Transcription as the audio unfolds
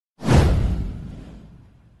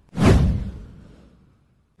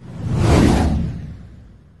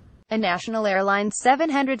A National Airlines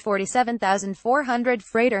 747,400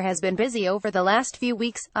 freighter has been busy over the last few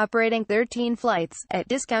weeks, operating 13 flights, at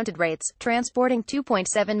discounted rates, transporting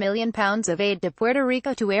 2.7 million pounds of aid to Puerto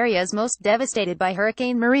Rico to areas most devastated by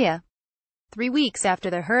Hurricane Maria. 3 weeks after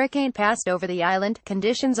the hurricane passed over the island,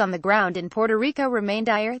 conditions on the ground in Puerto Rico remain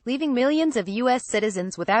dire, leaving millions of U.S.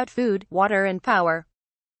 citizens without food, water and power.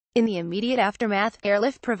 In the immediate aftermath,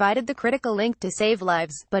 airlift provided the critical link to save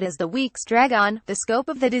lives, but as the weeks drag on, the scope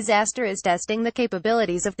of the disaster is testing the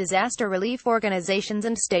capabilities of disaster relief organizations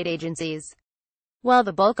and state agencies. While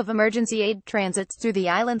the bulk of emergency aid transits through the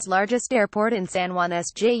island's largest airport in San Juan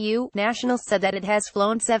SJU, National said that it has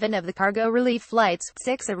flown 7 of the cargo relief flights,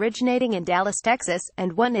 6 originating in Dallas, Texas,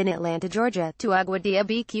 and 1 in Atlanta, Georgia, to Aguadilla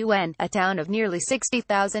BQN, a town of nearly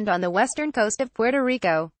 60,000 on the western coast of Puerto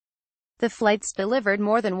Rico. The flights delivered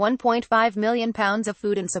more than 1.5 million pounds of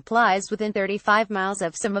food and supplies within 35 miles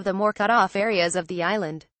of some of the more cut-off areas of the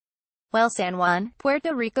island. While San Juan,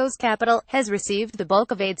 Puerto Rico's capital, has received the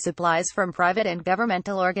bulk of aid supplies from private and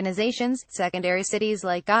governmental organizations, secondary cities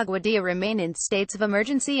like Aguadilla remain in states of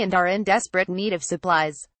emergency and are in desperate need of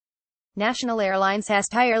supplies. National Airlines has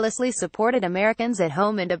tirelessly supported Americans at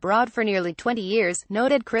home and abroad for nearly 20 years,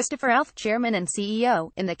 noted Christopher Alf, chairman and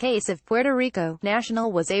CEO. In the case of Puerto Rico,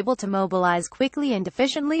 National was able to mobilize quickly and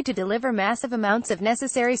efficiently to deliver massive amounts of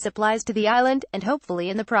necessary supplies to the island, and hopefully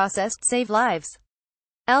in the process, save lives.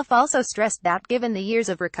 Alf also stressed that given the years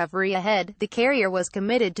of recovery ahead, the carrier was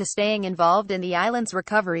committed to staying involved in the island's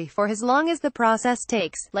recovery for as long as the process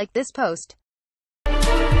takes, like this post.